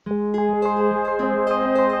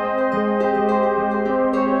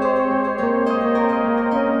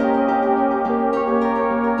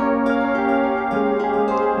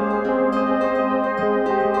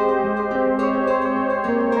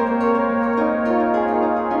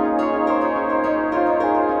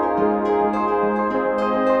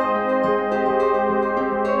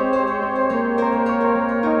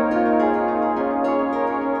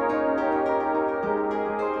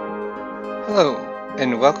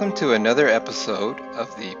welcome to another episode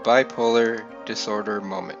of the Bipolar Disorder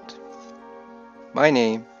Moment. My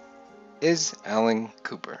name is Alan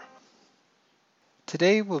Cooper.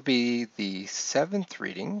 Today will be the 7th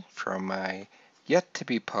reading from my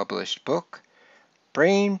yet-to-be-published book,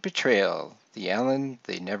 Brain Betrayal, the Allan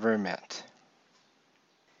They Never Met.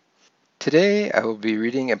 Today I will be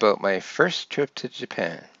reading about my first trip to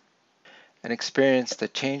Japan, an experience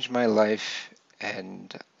that changed my life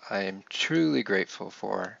and I am truly grateful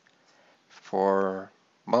for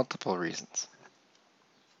multiple reasons.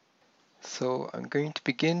 So I'm going to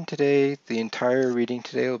begin today. The entire reading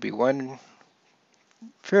today will be one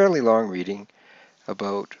fairly long reading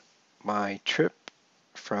about my trip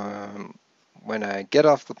from when I get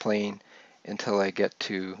off the plane until I get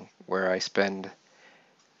to where I spend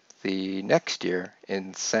the next year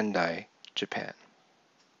in Sendai, Japan.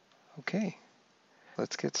 Okay,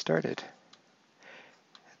 let's get started.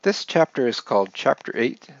 This chapter is called Chapter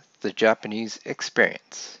 8, The Japanese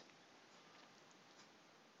Experience.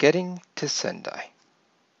 Getting to Sendai.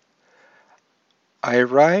 I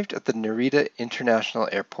arrived at the Narita International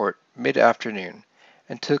Airport mid-afternoon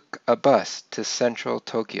and took a bus to central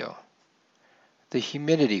Tokyo. The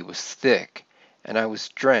humidity was thick and I was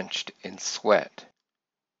drenched in sweat.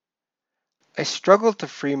 I struggled to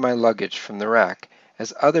free my luggage from the rack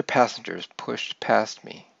as other passengers pushed past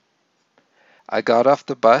me. I got off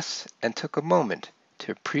the bus and took a moment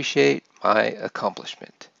to appreciate my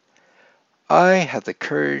accomplishment. I had the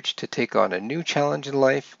courage to take on a new challenge in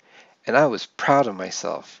life, and I was proud of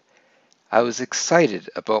myself. I was excited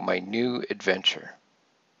about my new adventure.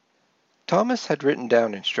 Thomas had written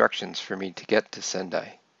down instructions for me to get to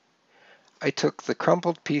Sendai. I took the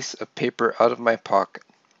crumpled piece of paper out of my pocket.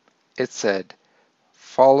 It said,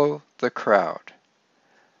 "Follow the crowd."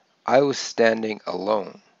 I was standing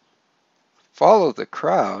alone. Follow the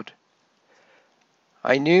crowd?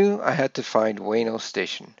 I knew I had to find Ueno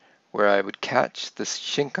Station, where I would catch the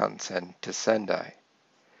Shinkansen to Sendai.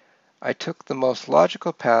 I took the most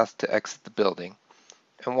logical path to exit the building,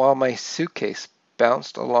 and while my suitcase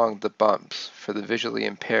bounced along the bumps for the visually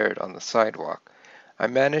impaired on the sidewalk, I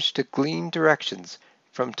managed to glean directions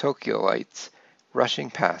from Tokyoites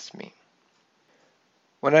rushing past me.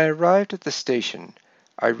 When I arrived at the station,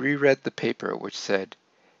 I reread the paper which said,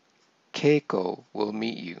 "Keiko will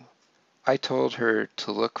meet you." I told her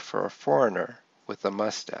to look for a foreigner with a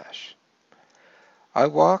mustache. I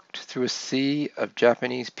walked through a sea of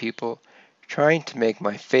Japanese people, trying to make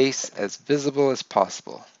my face as visible as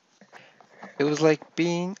possible. It was like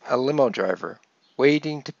being a limo driver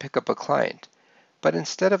waiting to pick up a client, but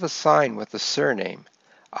instead of a sign with a surname,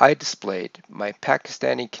 I displayed my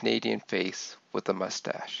Pakistani-Canadian face with a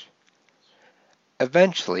mustache.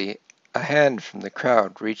 Eventually, a hand from the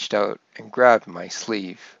crowd reached out and grabbed my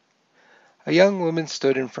sleeve. A young woman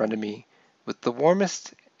stood in front of me with the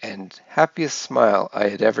warmest and happiest smile I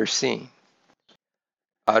had ever seen.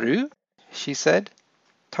 "Aru?" she said.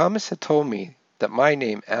 Thomas had told me that my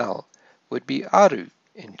name, Al, would be Aru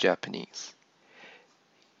in Japanese.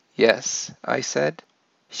 "Yes," I said.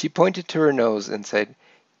 She pointed to her nose and said,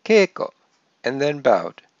 "Keiko," and then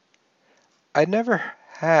bowed. I'd never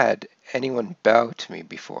had anyone bow to me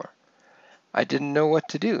before. I didn't know what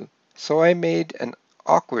to do, so I made an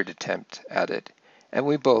awkward attempt at it, and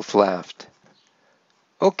we both laughed.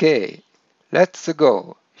 "Okay, let's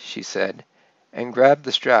go," she said, and grabbed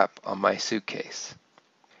the strap on my suitcase.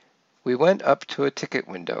 We went up to a ticket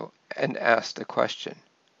window and asked a question.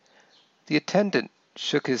 The attendant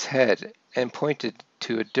shook his head and pointed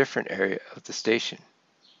to a different area of the station.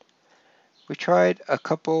 We tried a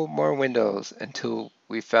couple more windows until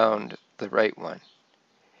we found the right one.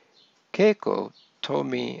 Keiko told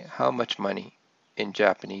me how much money, in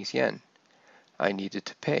Japanese yen, I needed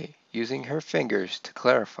to pay, using her fingers to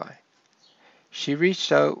clarify. She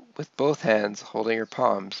reached out with both hands holding her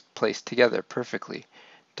palms placed together perfectly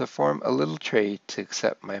to form a little tray to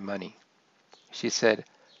accept my money. She said,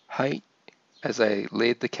 "Hai," as I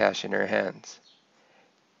laid the cash in her hands.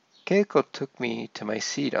 Keiko took me to my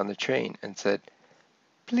seat on the train and said,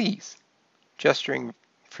 "Please," gesturing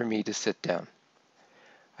for me to sit down.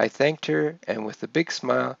 I thanked her, and with a big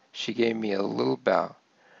smile, she gave me a little bow.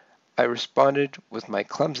 I responded with my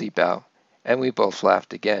clumsy bow, and we both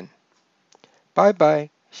laughed again. "Bye-bye,"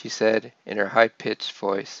 she said in her high-pitched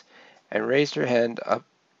voice, and raised her hand up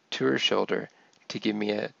to her shoulder to give me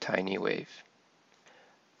a tiny wave.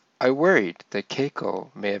 I worried that Keiko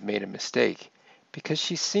may have made a mistake, because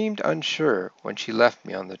she seemed unsure when she left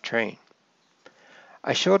me on the train.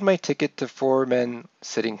 I showed my ticket to 4 men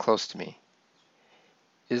sitting close to me.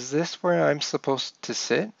 "Is this where I'm supposed to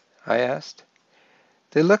sit?" I asked.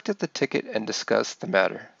 They looked at the ticket and discussed the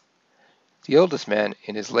matter. The oldest man,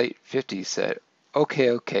 in his late 50s, said, "Okay,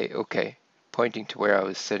 okay, okay," pointing to where I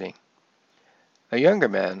was sitting. A younger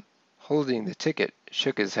man, holding the ticket,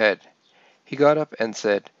 shook his head. He got up and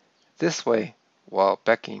said, "This way," while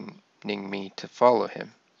beckoning me to follow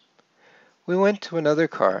him. We went to another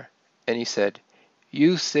car, and he said,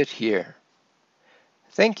 "You sit here."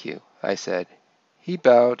 "Thank you," I said. He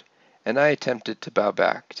bowed, and I attempted to bow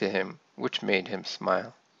back to him, which made him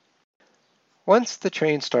smile. Once the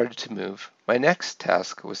train started to move, my next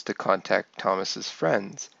task was to contact Thomas's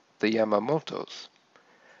friends, the Yamamotos.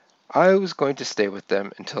 I was going to stay with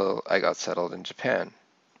them until I got settled in Japan.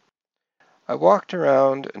 I walked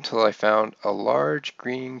around until I found a large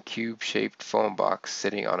green cube-shaped phone box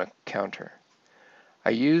sitting on a counter. I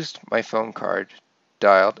used my phone card,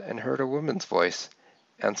 dialed, and heard a woman's voice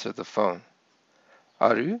answer the phone.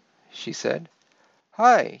 "Aru?" she said.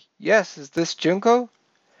 "Hi, yes, is this Junko?"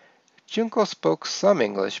 Junko spoke some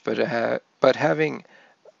English, but having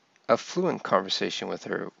a fluent conversation with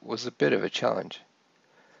her was a bit of a challenge.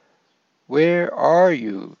 "Where are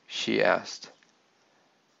you?" she asked.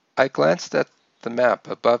 I glanced at the map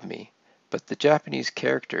above me, but the Japanese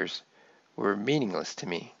characters were meaningless to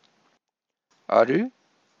me. "Aru?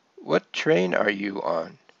 What train are you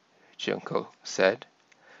on?" Junko said.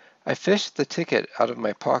 I fished the ticket out of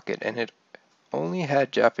my pocket, and it only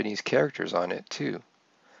had Japanese characters on it, too.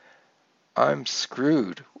 I'm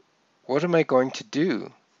screwed. What am I going to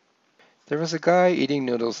do? There was a guy eating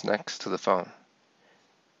noodles next to the phone.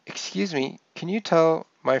 "Excuse me, can you tell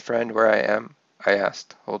my friend where I am?" I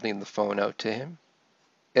asked, holding the phone out to him.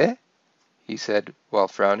 "Eh?" he said while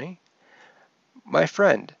frowning. "My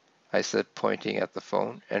friend," I said, pointing at the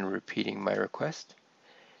phone and repeating my request.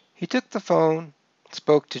 He took the phone,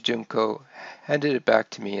 spoke to Junko, handed it back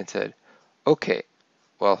to me, and said, "Okay,"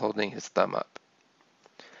 while holding his thumb up.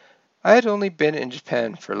 I had only been in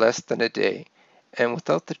Japan for less than a day, and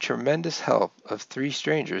without the tremendous help of 3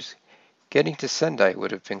 strangers, getting to Sendai would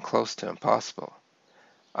have been close to impossible.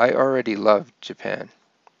 I already loved Japan.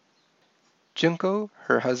 Junko,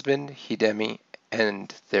 her husband Hidemi,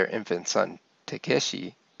 and their infant son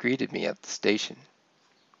Takeshi greeted me at the station.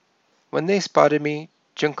 When they spotted me,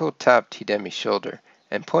 Junko tapped Hidemi's shoulder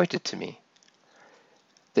and pointed to me.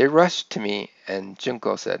 They rushed to me, and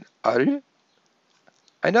Junko said, "Aru?"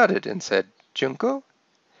 I nodded and said, "Junko?"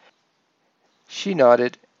 She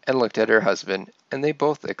nodded and looked at her husband, and they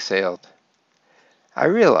both exhaled. I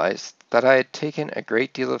realized that I had taken a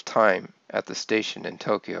great deal of time at the station in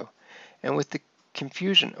Tokyo, and with the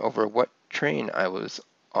confusion over what train I was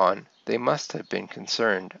on, they must have been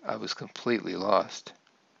concerned I was completely lost.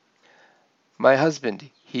 "My husband,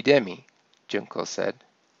 Hidemi," Junko said.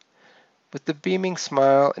 With the beaming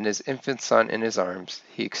smile and his infant son in his arms,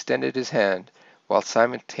 he extended his hand while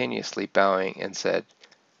simultaneously bowing and said,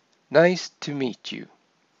 "Nice to meet you."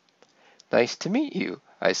 "Nice to meet you,"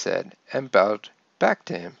 I said, and bowed back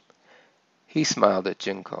to him. He smiled at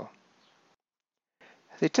Junko.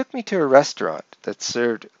 They took me to a restaurant that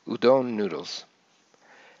served udon noodles.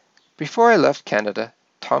 Before I left Canada,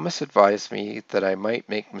 Thomas advised me that I might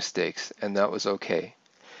make mistakes, and that was okay.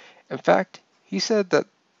 In fact, he said that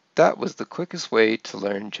that was the quickest way to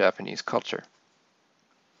learn Japanese culture.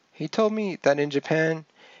 He told me that in Japan,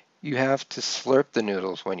 you have to slurp the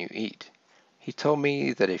noodles when you eat. He told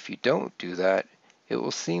me that if you don't do that, it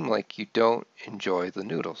will seem like you don't enjoy the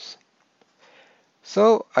noodles.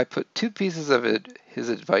 So I put 2 pieces of his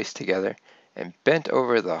advice together and bent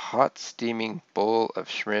over the hot steaming bowl of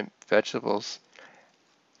shrimp, vegetables,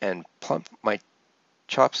 and plumped my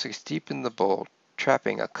chopsticks deep in the bowl,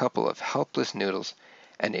 trapping a couple of helpless noodles,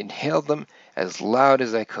 and inhaled them as loud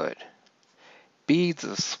as I could. Beads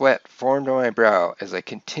of sweat formed on my brow as I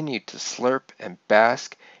continued to slurp and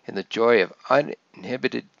bask in the joy of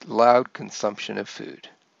uninhibited loud consumption of food.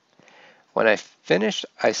 When I finished,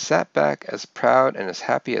 I sat back as proud and as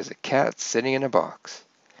happy as a cat sitting in a box.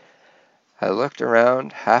 I looked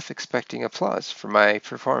around, half expecting applause for my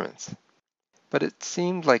performance, but it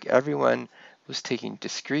seemed like everyone was taking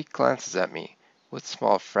discreet glances at me with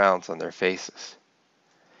small frowns on their faces.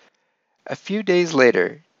 A few days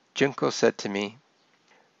later, Junko said to me,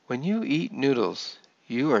 "When you eat noodles,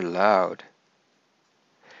 you are loud."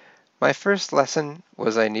 My first lesson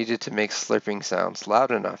was I needed to make slurping sounds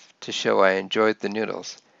loud enough to show I enjoyed the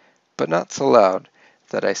noodles, but not so loud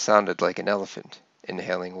that I sounded like an elephant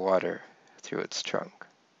inhaling water through its trunk.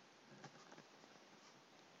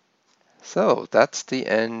 So that's the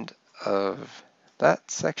end of that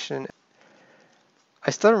section.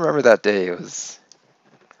 I still remember that day. It was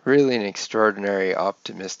really an extraordinary,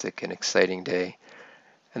 optimistic, and exciting day.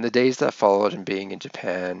 And the days that followed and being in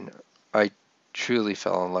Japan, I truly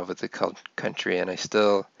fell in love with the country, and I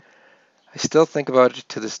still think about it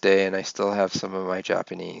to this day, and I still have some of my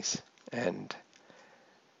Japanese. And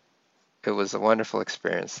it was a wonderful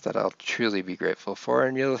experience that I'll truly be grateful for,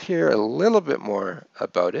 and you'll hear a little bit more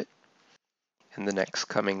about it in the next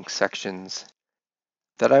coming sections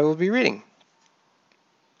that I will be reading.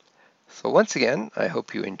 So once again, I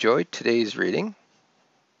hope you enjoyed today's reading.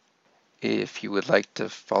 If you would like to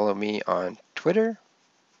follow me on Twitter,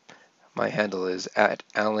 my handle is at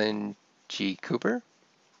Allan G. Cooper.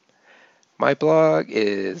 My blog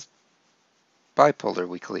is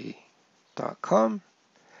bipolarweekly.com,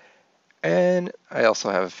 and I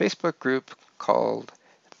also have a Facebook group called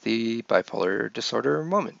The Bipolar Disorder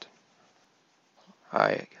Moment.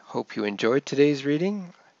 I hope you enjoyed today's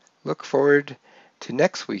reading. Look forward to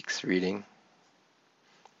next week's reading.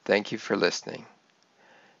 Thank you for listening.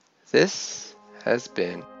 This has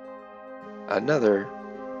been another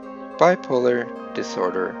Bipolar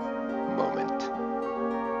Disorder